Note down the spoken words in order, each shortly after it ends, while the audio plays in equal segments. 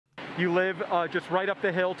You live just right up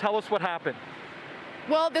the hill. Tell us what happened.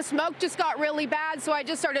 Well, the smoke just got really bad, so I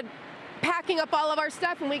just started packing up all of our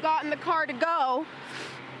stuff, and we got in the car to go.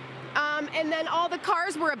 And then all the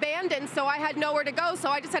cars were abandoned, so I had nowhere to go, so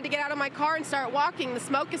I just had to get out of my car and start walking. The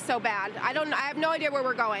smoke is so bad. I have no idea where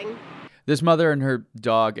we're going. This mother and her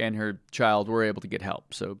dog and her child were able to get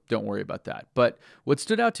help, so don't worry about that. But what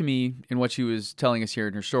stood out to me in what she was telling us here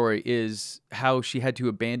in her story is how she had to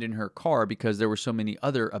abandon her car because there were so many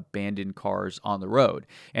other abandoned cars on the road.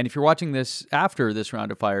 And if you're watching this after this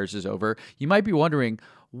round of fires is over, you might be wondering,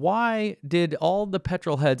 why did all the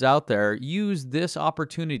petrol heads out there use this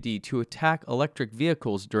opportunity to attack electric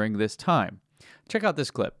vehicles during this time? Check out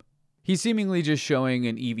this clip. He's seemingly just showing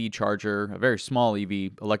an EV charger, a very small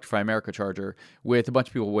EV, Electrify America charger, with a bunch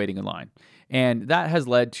of people waiting in line. And that has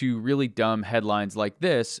led to really dumb headlines like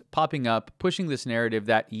this popping up, pushing this narrative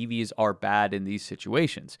that EVs are bad in these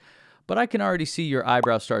situations. But I can already see your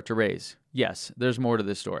eyebrows start to raise. Yes, there's more to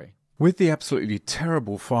this story. With the absolutely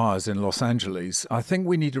terrible fires in Los Angeles, I think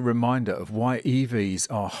we need a reminder of why EVs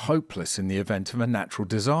are hopeless in the event of a natural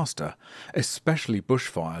disaster, especially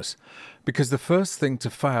bushfires, because the first thing to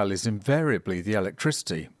fail is invariably the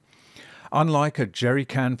electricity. Unlike a jerry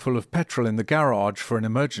can full of petrol in the garage for an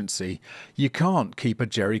emergency, you can't keep a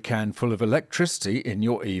jerry can full of electricity in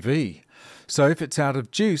your EV. So if it's out of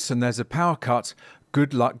juice and there's a power cut,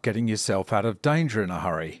 good luck getting yourself out of danger in a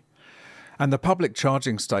hurry. And the public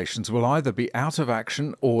charging stations will either be out of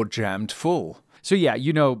action or jammed full. So yeah,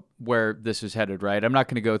 you know where this is headed, right? I'm not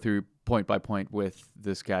going to go through point by point with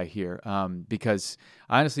this guy here because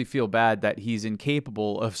I honestly feel bad that he's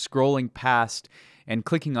incapable of scrolling past and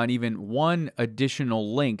clicking on even one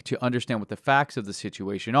additional link to understand what the facts of the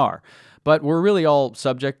situation are. But we're really all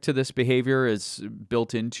subject to this behavior. It's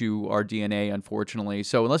built into our DNA, unfortunately.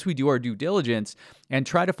 So unless we do our due diligence and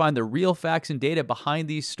try to find the real facts and data behind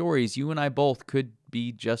these stories, you and I both could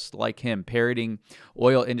be just like him, parroting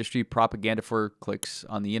oil industry propaganda for clicks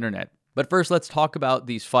on the internet. But first, let's talk about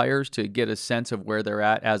these fires to get a sense of where they're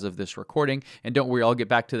at as of this recording. And don't worry, I'll get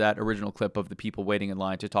back to that original clip of the people waiting in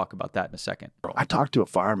line to talk about that in a second. I talked to a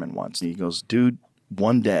fireman once, and he goes, dude,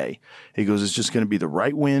 one day, he goes, it's just going to be the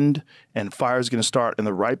right wind, and fire's going to start in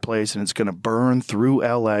the right place, and it's going to burn through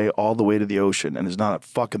L.A. all the way to the ocean, and there's not a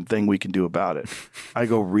fucking thing we can do about it. I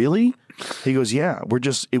go, really? He goes, yeah, we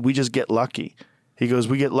just get lucky. He goes,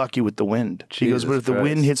 we get lucky with the wind. He goes, but if the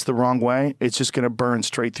wind hits the wrong way, it's just going to burn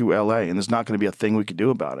straight through L.A., and there's not going to be a thing we can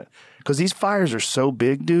do about it. Because these fires are so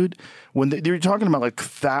big, dude. When they're talking about like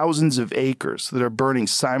thousands of acres that are burning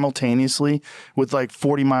simultaneously with like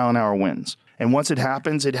 40-mile-an-hour winds. And once it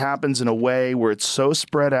happens in a way where it's so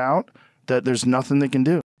spread out that there's nothing they can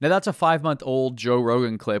do. Now, that's a 5-month-old Joe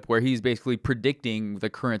Rogan clip where he's basically predicting the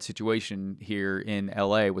current situation here in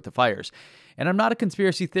LA with the fires. And I'm not a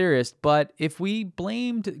conspiracy theorist, but if we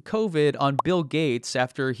blamed COVID on Bill Gates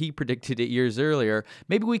after he predicted it years earlier,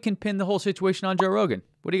 maybe we can pin the whole situation on Joe Rogan.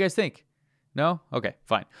 What do you guys think? No? Okay,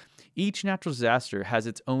 fine. Each natural disaster has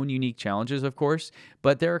its own unique challenges, of course,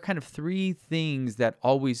 but there are kind of 3 things that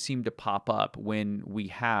always seem to pop up when we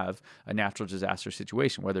have a natural disaster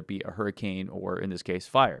situation, whether it be a hurricane or, in this case,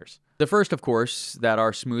 fires. The first, of course, that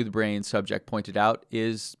our smooth brain subject pointed out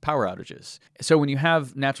is power outages. So when you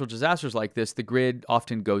have natural disasters like this, the grid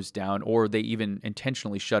often goes down, or they even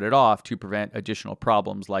intentionally shut it off to prevent additional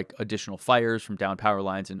problems like additional fires from down power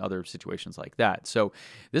lines and other situations like that. So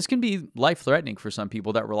this can be life-threatening for some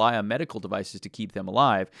people that rely on medical devices to keep them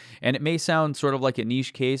alive. And it may sound sort of like a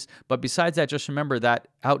niche case, but besides that, just remember that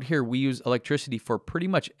out here we use electricity for pretty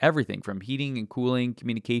much everything from heating and cooling,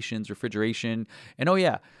 communications, refrigeration, and oh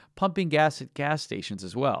yeah, pumping gas at gas stations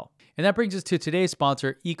as well. And that brings us to today's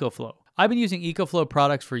sponsor, EcoFlow. I've been using EcoFlow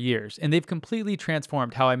products for years, and they've completely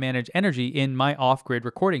transformed how I manage energy in my off-grid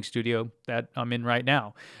recording studio that I'm in right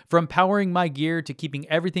now. From powering my gear to keeping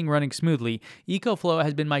everything running smoothly, EcoFlow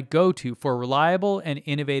has been my go-to for reliable and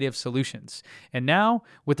innovative solutions. And now,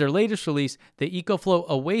 with their latest release, the EcoFlow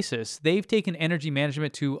Oasis, they've taken energy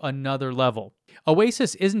management to another level.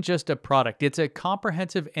 Oasis isn't just a product, it's a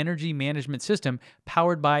comprehensive energy management system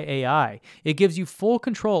powered by AI. It gives you full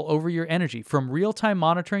control over your energy, from real-time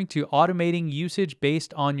monitoring to automating usage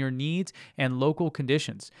based on your needs and local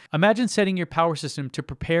conditions. Imagine setting your power system to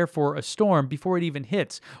prepare for a storm before it even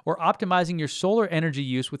hits, or optimizing your solar energy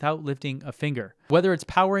use without lifting a finger. Whether it's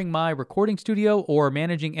powering my recording studio or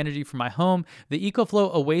managing energy for my home, the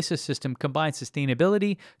EcoFlow Oasis system combines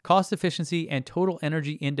sustainability, cost efficiency, and total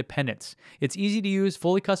energy independence. It's easy to use,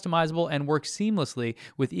 fully customizable, and works seamlessly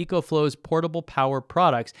with EcoFlow's portable power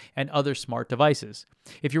products and other smart devices.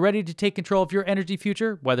 If you're ready to take control of your energy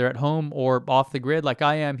future, whether at home or off the grid like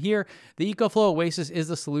I am here, the EcoFlow Oasis is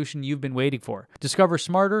the solution you've been waiting for. Discover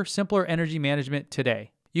smarter, simpler energy management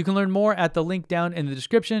today. You can learn more at the link down in the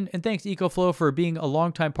description, and thanks to EcoFlow for being a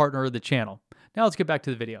longtime partner of the channel. Now let's get back to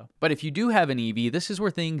the video. But if you do have an EV, this is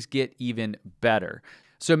where things get even better.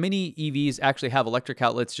 So many EVs actually have electric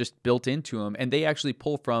outlets just built into them, and they actually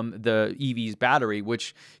pull from the EV's battery,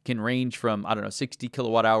 which can range from, 60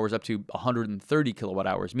 kilowatt hours up to 130 kilowatt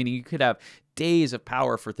hours, meaning you could have days of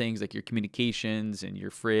power for things like your communications and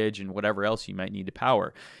your fridge and whatever else you might need to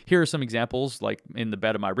power. Here are some examples, like in the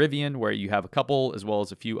bed of my Rivian, where you have a couple as well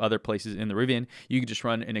as a few other places in the Rivian. You can just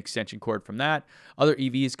run an extension cord from that. Other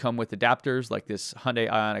EVs come with adapters like this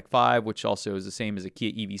Hyundai Ioniq 5, which also is the same as a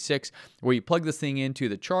Kia EV6, where you plug this thing into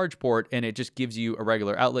the charge port and it just gives you a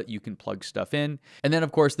regular outlet you can plug stuff in. And then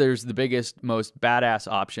of course there's the biggest, most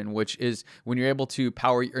badass option, which is when you're able to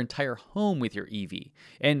power your entire home with your EV.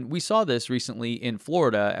 And we saw this recently in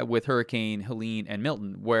Florida with Hurricane Helene and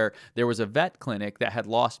Milton, where there was a vet clinic that had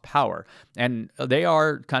lost power. And they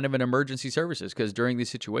are kind of an emergency services because during these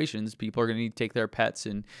situations, people are going to need to take their pets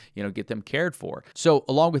and, get them cared for. So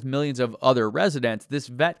along with millions of other residents, this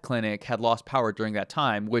vet clinic had lost power during that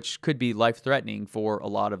time, which could be life-threatening for a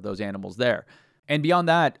lot of those animals there. And beyond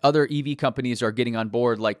that, other EV companies are getting on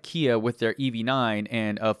board, like Kia with their EV9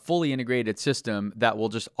 and a fully integrated system that will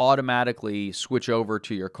just automatically switch over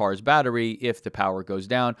to your car's battery if the power goes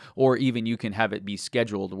down, or even you can have it be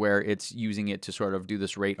scheduled where it's using it to sort of do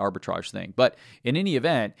this rate arbitrage thing. But in any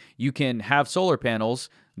event, you can have solar panels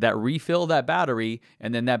that refill that battery,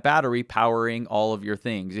 and then that battery powering all of your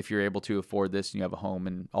things if you're able to afford this and you have a home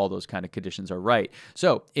and all those kind of conditions are right.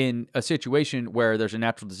 So in a situation where there's a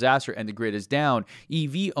natural disaster and the grid is down,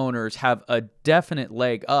 EV owners have a definite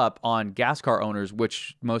leg up on gas car owners,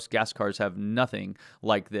 which most gas cars have nothing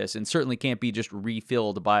like this and certainly can't be just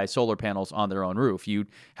refilled by solar panels on their own roof. You'd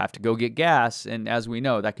have to go get gas, and as we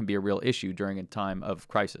know, that can be a real issue during a time of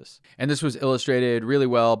crisis. And this was illustrated really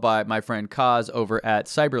well by my friend Kaz over at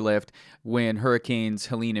Cyberlift when Hurricanes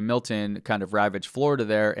Helene and Milton kind of ravaged Florida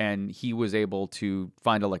there, and he was able to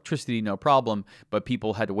find electricity no problem, but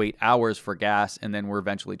people had to wait hours for gas and then were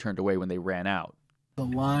eventually turned away when they ran out. The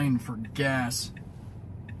line for gas,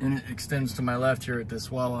 and it extends to my left here at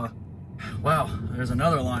this Walla. Wow, there's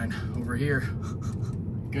another line over here.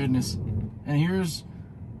 Goodness. And here's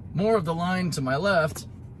more of the line to my left.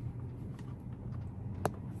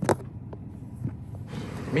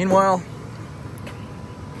 Meanwhile,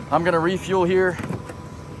 I'm gonna refuel here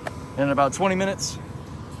in about 20 minutes.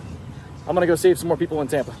 I'm gonna go save some more people in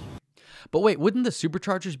Tampa. But wait, wouldn't the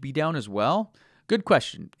superchargers be down as well? Good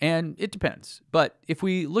question, and it depends. But if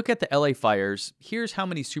we look at the LA fires, here's how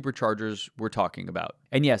many superchargers we're talking about.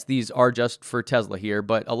 And yes, these are just for Tesla here,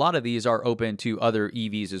 but a lot of these are open to other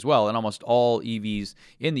EVs as well. And almost all EVs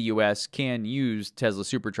in the US can use Tesla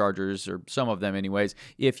superchargers, or some of them anyways,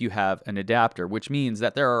 if you have an adapter, which means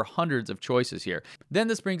that there are hundreds of choices here. Then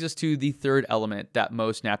this brings us to the third element that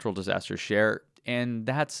most natural disasters share, and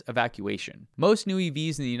that's evacuation. Most new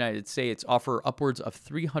EVs in the United States offer upwards of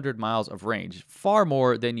 300 miles of range, far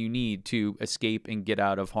more than you need to escape and get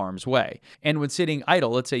out of harm's way. And when sitting idle,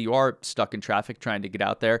 let's say you are stuck in traffic trying to get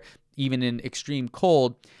out there, even in extreme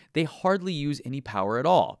cold, they hardly use any power at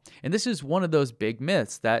all. And this is one of those big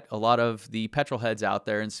myths that a lot of the petrol heads out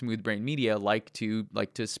there in smooth brain media like to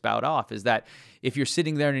spout off, is that if you're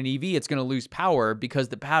sitting there in an EV, it's going to lose power because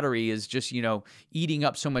the battery is just, eating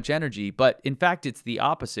up so much energy. But in fact, it's the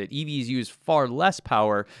opposite. EVs use far less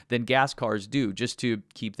power than gas cars do just to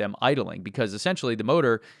keep them idling, because essentially the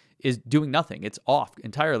motor is doing nothing. It's off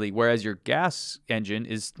entirely, whereas your gas engine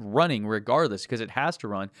is running regardless because it has to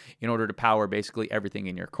run in order to power basically everything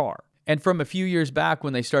in your car. And from a few years back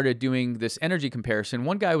when they started doing this energy comparison,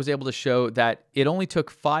 one guy was able to show that it only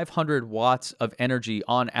took 500 watts of energy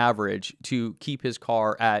on average to keep his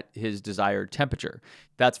car at his desired temperature.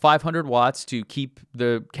 That's 500 watts to keep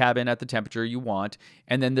the cabin at the temperature you want.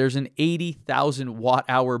 And then there's an 80,000 watt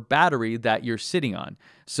hour battery that you're sitting on.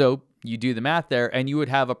 So you do the math there, and you would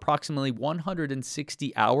have approximately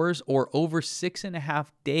 160 hours or over 6.5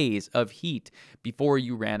 days of heat before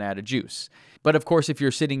you ran out of juice. But of course, if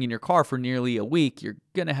you're sitting in your car for nearly a week, you're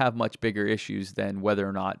going to have much bigger issues than whether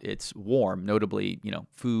or not it's warm, notably,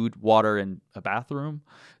 food, water, and a bathroom.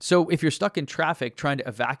 So if you're stuck in traffic trying to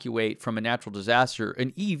evacuate from a natural disaster,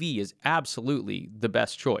 an EV is absolutely the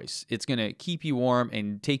best choice. It's going to keep you warm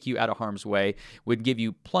and take you out of harm's way, would give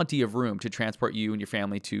you plenty of room to transport you and your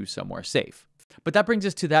family to somewhere safe. But that brings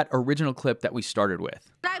us to that original clip that we started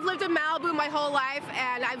with. I've lived in Malibu Malibu my whole life,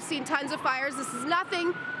 and I've seen tons of fires. This is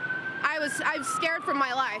nothing. I'm scared for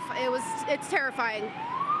my life. It's terrifying.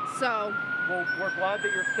 So. Well, we're glad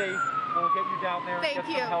that you're safe. We'll get you down there and Thank get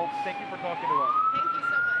you. some help. Thank you for talking to us. Thank you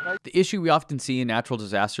so much. The issue we often see in natural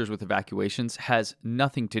disasters with evacuations has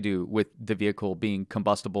nothing to do with the vehicle being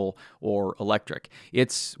combustible or electric.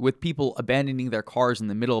 It's with people abandoning their cars in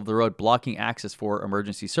the middle of the road, blocking access for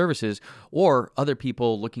emergency services, or other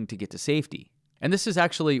people looking to get to safety. And this is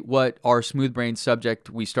actually what our smooth brain subject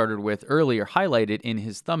we started with earlier highlighted in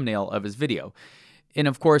his thumbnail of his video. And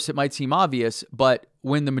of course, it might seem obvious, but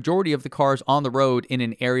when the majority of the cars on the road in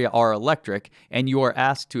an area are electric and you are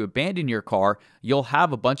asked to abandon your car, you'll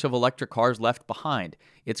have a bunch of electric cars left behind.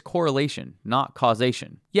 It's correlation, not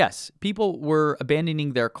causation. Yes, people were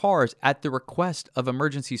abandoning their cars at the request of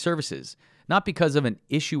emergency services, not because of an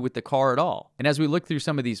issue with the car at all. And as we look through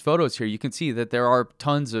some of these photos here, you can see that there are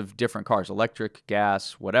tons of different cars, electric,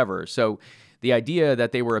 gas, whatever. So the idea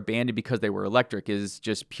that they were abandoned because they were electric is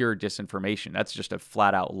just pure disinformation. That's just a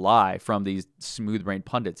flat out lie from these smooth brain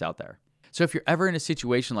pundits out there. So if you're ever in a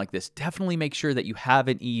situation like this, definitely make sure that you have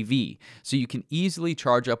an EV so you can easily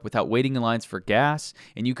charge up without waiting in lines for gas,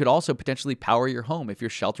 and you could also potentially power your home if you're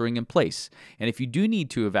sheltering in place. And if you do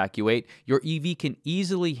need to evacuate, your EV can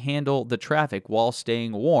easily handle the traffic while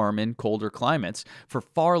staying warm in colder climates for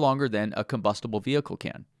far longer than a combustible vehicle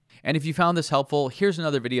can. And if you found this helpful, here's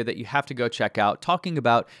another video that you have to go check out talking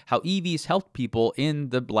about how EVs helped people in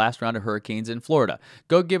the last round of hurricanes in Florida.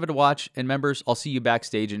 Go give it a watch, and members, I'll see you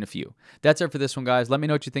backstage in a few. That's it for this one, guys. Let me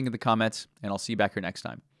know what you think in the comments, and I'll see you back here next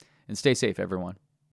time. And stay safe, everyone.